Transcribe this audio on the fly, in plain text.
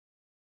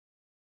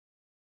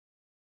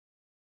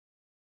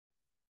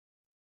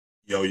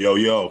Yo, yo,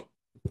 yo.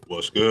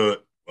 What's good?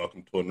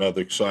 Welcome to another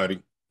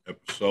exciting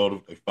episode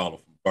of They Follow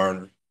from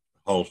Burners.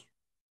 Host,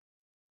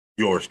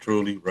 yours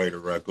truly,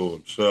 Raider Ragu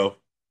himself.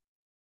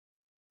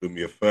 Do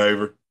me a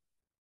favor.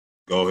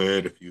 Go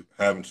ahead, if you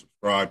haven't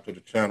subscribed to the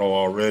channel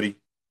already,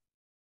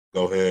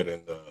 go ahead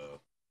and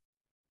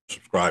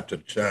subscribe to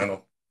the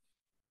channel.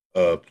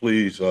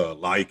 Please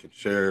like and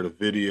share the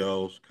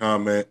videos,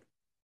 comment,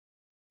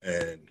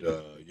 and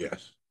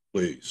yes,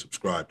 please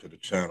subscribe to the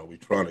channel. We're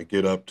trying to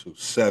get up to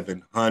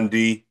 700.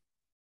 We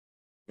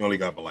only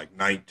got about like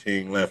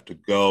 19 left to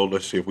go.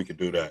 Let's see if we can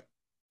do that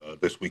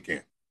this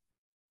weekend.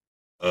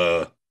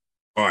 All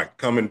right,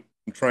 coming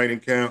from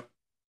training camp,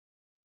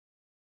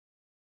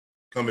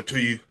 coming to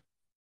you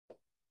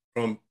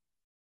from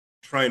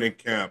training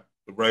camp.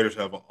 The Raiders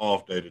have an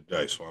off day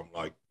today, so I'm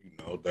like,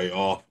 day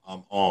off.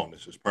 I'm on.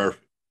 This is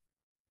perfect.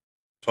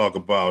 Talk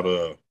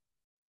about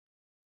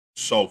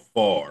so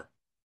far,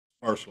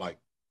 first like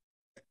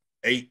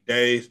 8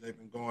 days they've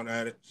been going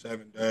at it,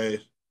 7 days,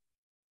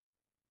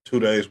 2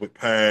 days with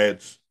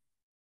pads.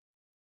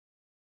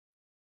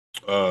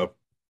 Uh,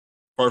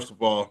 First of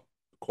all,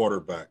 the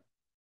quarterback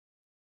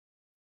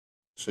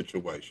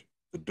situation,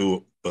 the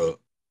duel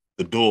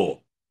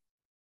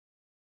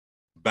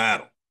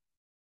battle.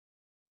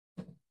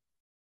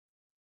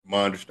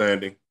 My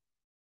understanding,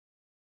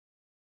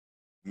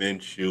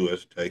 Minshew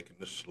has taken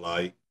a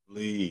slight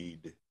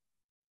lead,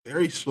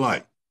 very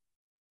slight,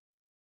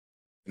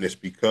 and it's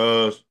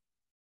because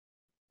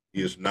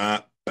he is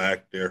not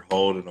back there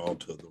holding on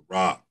to the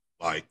rock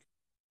like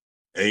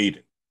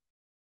Aiden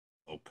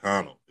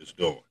O'Connell is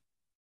doing.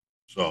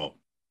 So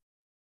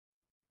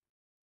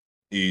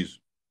he's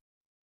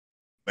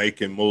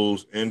making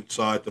moves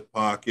inside the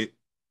pocket.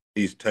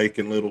 He's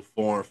taking little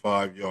 4 and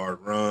 5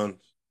 yard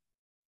runs.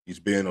 He's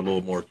being a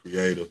little more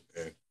creative,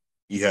 and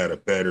he had a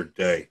better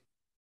day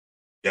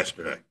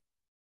yesterday.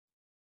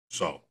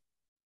 So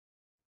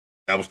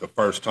that was the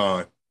first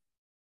time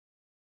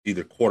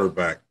either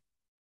quarterback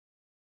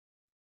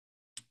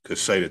could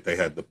say that they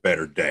had the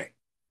better day,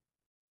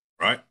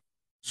 right?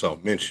 So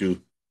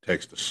Minshew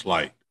takes the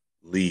slight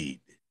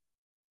lead.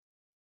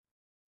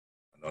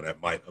 I know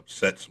that might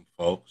upset some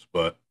folks,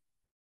 but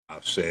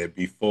I've said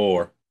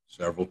before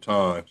several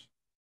times,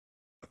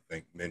 I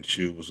think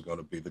Minshew was going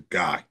to be the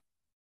guy.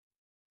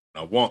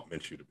 I want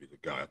Minshew to be the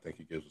guy. I think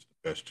he gives us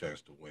the best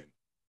chance to win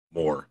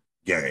more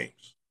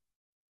games.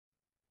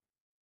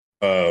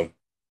 The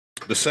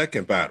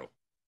second battle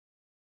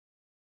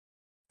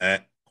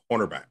at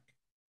cornerback.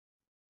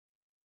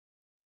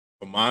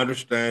 From my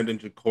understanding,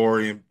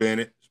 Ja'Cory and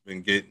Bennett has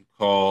been getting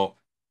called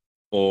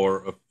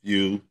for a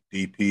few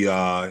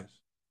DPIs,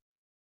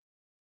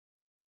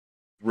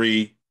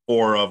 3,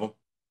 4 of them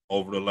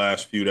over the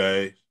last few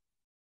days.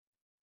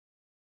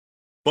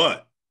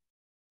 But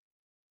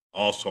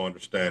also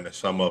understand that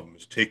some of them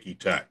is ticky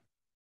tack.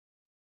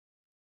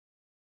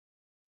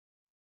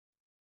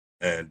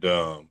 And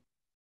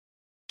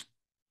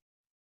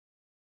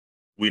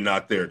we're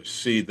not there to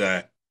see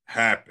that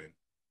happen.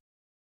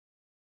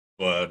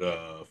 But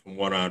from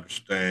what I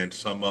understand,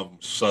 some of them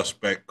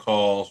suspect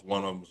calls.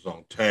 One of them was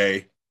on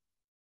Tay.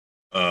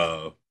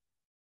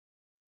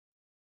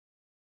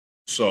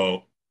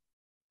 So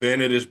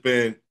Bennett has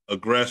been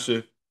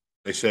aggressive.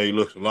 They say he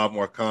looks a lot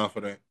more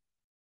confident,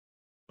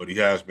 but he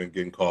has been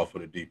getting called for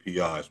the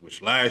DPIs,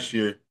 which last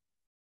year,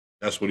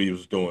 that's what he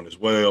was doing as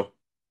well.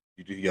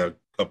 He got a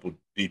couple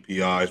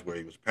DPIs where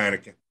he was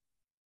panicking.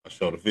 I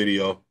showed a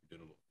video. He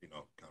did a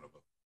kind of a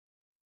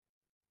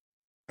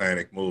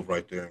panic move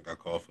right there and got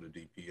called for the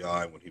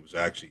DPI when he was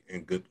actually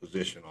in good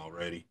position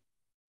already.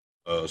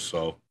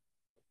 So,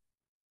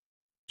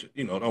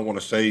 don't want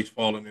to say he's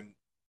falling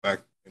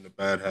back in the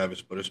bad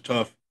habits, but it's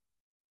tough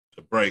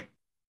to break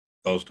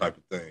those type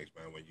of things,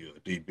 man, when you're a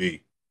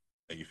DB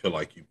and you feel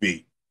like you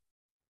beat.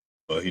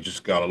 But he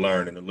just got to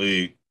learn in the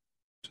league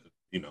to,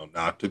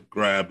 not to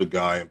grab the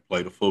guy and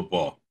play the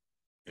football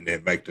and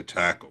then make the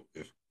tackle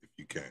if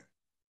you can.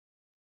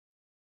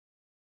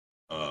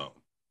 Um,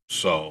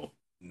 so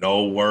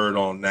no word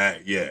on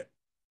that yet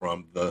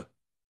from the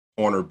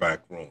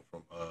cornerback room,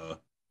 from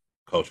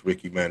Coach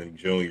Ricky Manning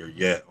Jr.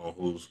 yet on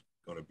who's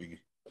going to be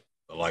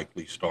the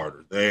likely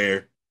starter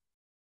there.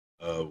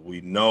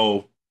 We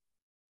know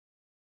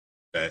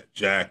that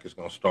Jack is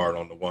going to start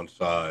on the one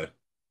side.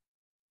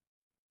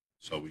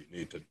 So we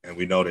need to, and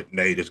we know that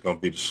Nate is going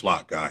to be the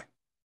slot guy.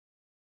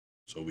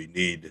 So we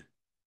need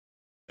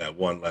that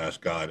one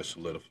last guy to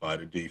solidify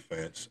the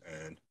defense.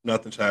 And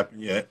nothing's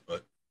happened yet,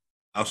 but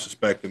I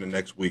suspect in the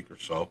next week or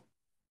so,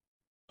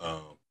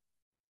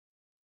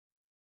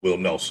 we'll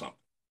know something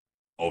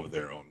over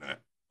there on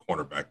that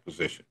cornerback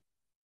position.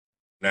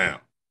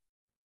 Now,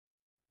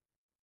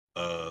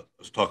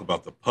 let's talk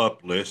about the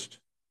PUP list.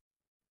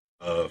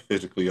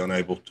 Physically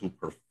unable to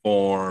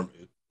perform,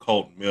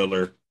 Colton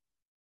Miller,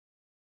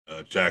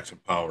 Jackson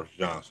Powers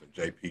Johnson,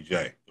 JPJ,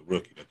 the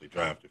rookie that they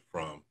drafted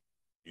from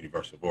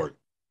University of Oregon.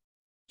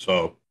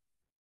 So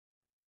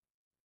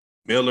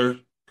Miller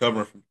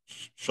covering from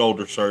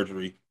shoulder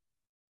surgery.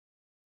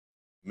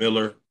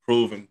 Miller,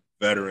 proven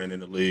veteran in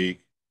the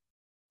league.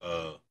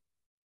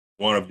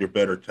 one of your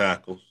better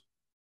tackles.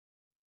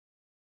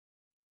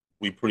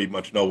 We pretty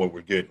much know what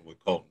we're getting with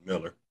Colton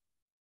Miller.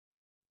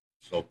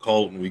 So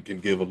Colton, we can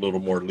give a little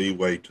more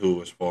leeway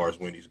to as far as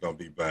when he's going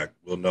to be back.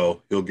 We'll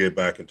know he'll get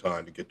back in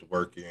time to get to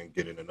work in,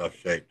 get in enough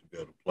shape to be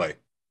able to play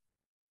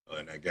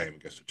in that game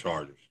against the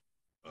Chargers,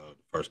 the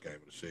first game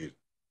of the season.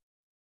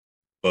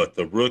 But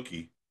the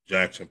rookie,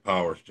 Jackson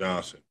Powers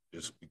Johnson,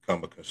 has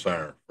become a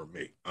concern for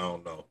me. I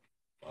don't know.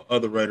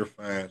 Other Raider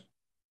fans,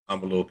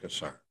 I'm a little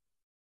concerned.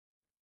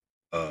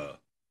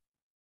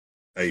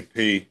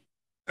 AP,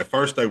 at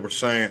first they were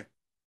saying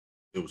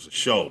it was a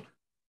shoulder,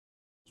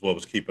 is what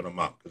was keeping him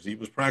out because he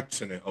was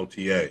practicing in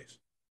OTAs.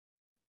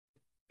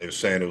 They were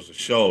saying it was a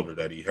shoulder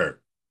that he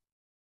hurt.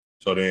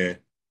 So then,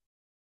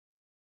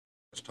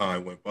 as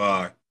time went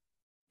by,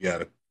 you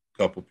had a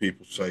couple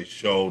people say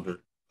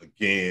shoulder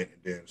again,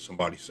 and then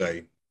somebody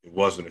say it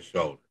wasn't a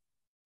shoulder.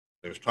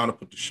 They was trying to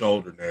put the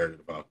shoulder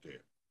narrative out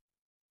there.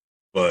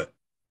 But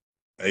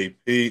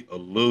AP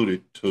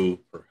alluded to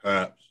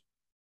perhaps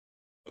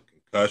a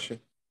concussion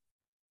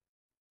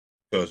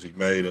because he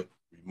made a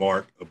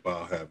remark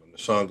about having the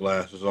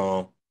sunglasses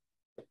on,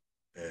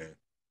 and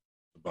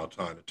it's about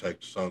time to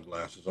take the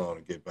sunglasses on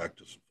and get back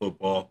to some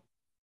football.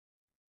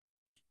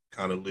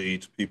 Kind of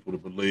leads people to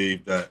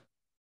believe that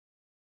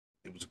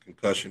it was a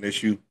concussion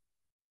issue.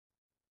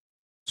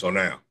 So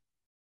now,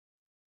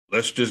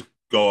 let's just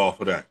go off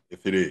of that.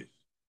 If it is,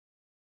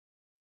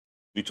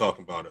 we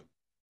talking about a,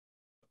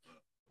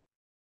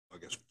 I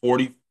guess,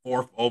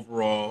 44th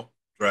overall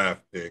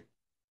draft pick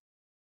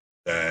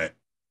that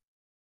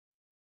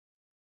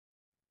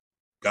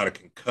got a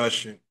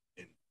concussion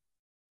in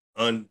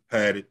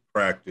unpadded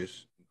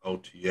practice in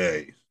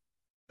OTAs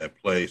that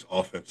plays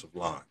offensive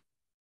line.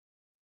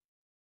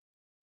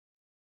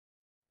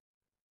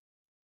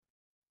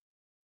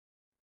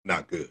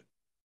 Not good.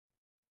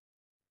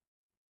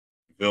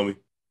 You feel me?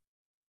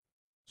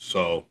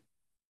 So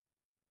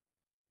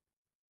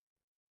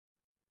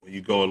when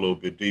you go a little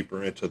bit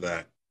deeper into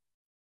that,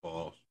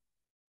 pause,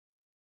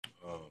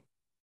 um,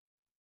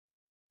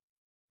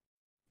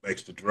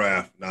 makes the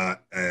draft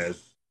not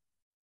as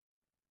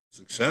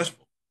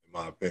successful, in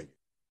my opinion.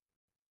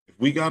 If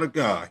we got a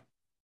guy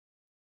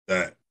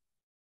that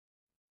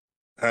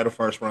had a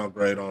first round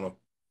grade on him,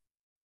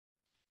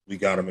 we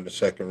got him in the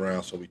second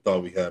round, so we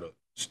thought we had a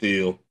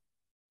steal.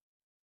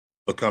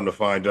 But come to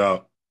find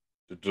out,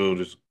 the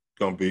dude is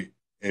going to be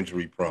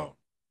injury prone.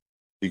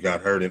 He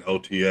got hurt in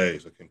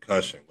OTAs, a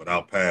concussion,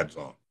 without pads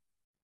on.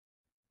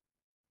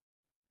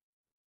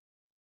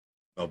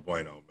 No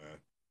bueno, man.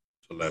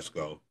 So let's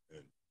go.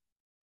 And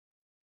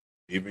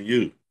even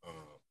you,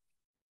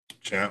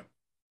 champ,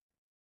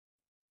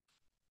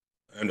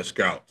 and the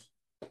scouts.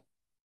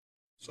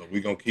 So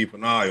we're going to keep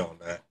an eye on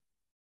that.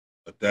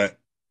 But that,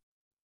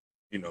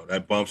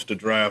 that bumps the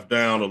draft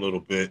down a little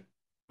bit.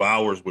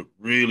 Bowers would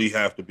really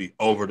have to be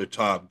over the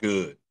top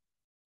good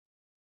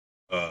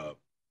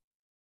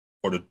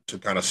to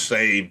kind of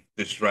save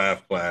this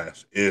draft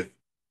class if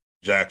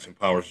Jackson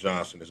Powers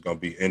Johnson is going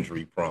to be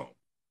injury prone.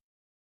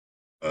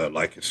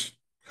 Like it's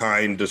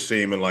kind of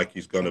seeming like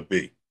he's going to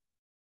be.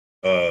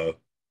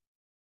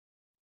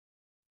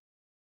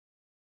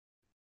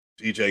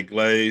 DJ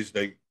Glaze,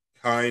 they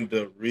kind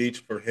of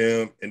reached for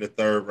him in the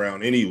third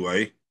round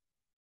anyway.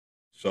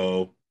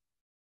 So,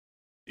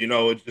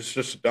 it's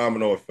just a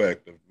domino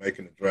effect of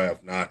making the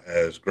draft not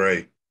as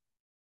great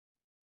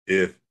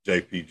if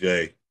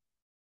JPJ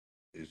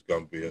is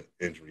going to be an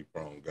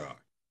injury-prone guy.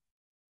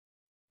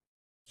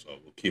 So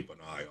we'll keep an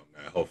eye on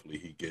that. Hopefully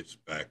he gets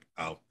back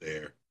out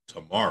there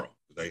tomorrow.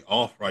 They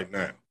off right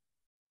now.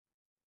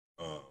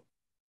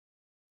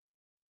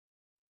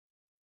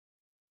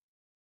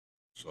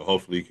 So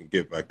hopefully he can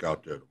get back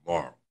out there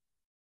tomorrow.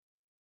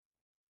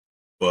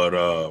 But,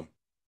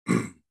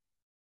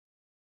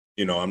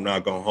 I'm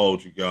not going to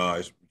hold you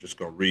guys. I'm just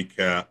going to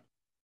recap.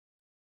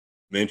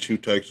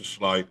 Minshew takes a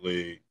slight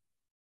lead.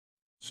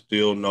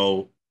 Still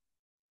no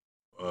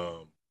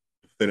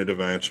definitive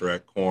answer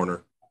at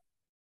corner.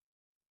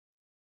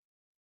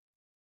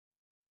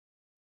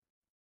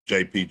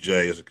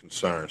 JPJ is a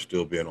concern,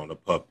 still being on the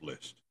PUP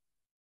list.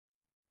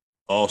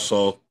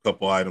 Also, a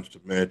couple items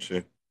to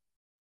mention.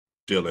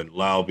 Dylan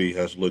Laube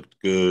has looked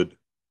good.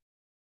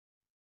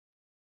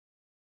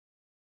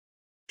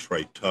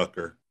 Trey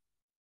Tucker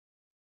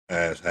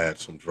has had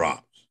some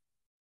drops.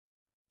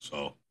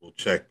 So we'll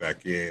check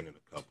back in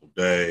a couple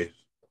days.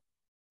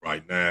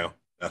 Right now,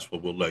 that's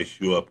what we'll lace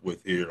you up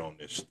with here on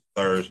this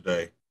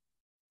Thursday,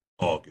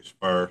 August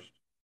 1st,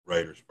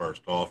 Raiders'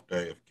 first off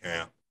day of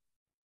camp.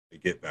 They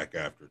get back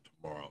after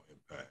tomorrow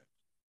Impact.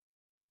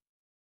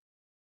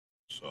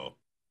 So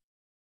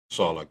that's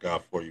all I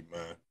got for you,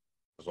 man.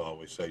 As I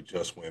always say,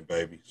 just win,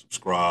 baby.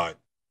 Subscribe,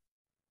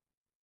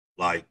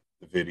 like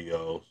the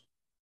videos.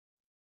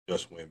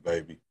 Just win,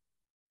 baby,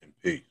 and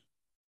peace.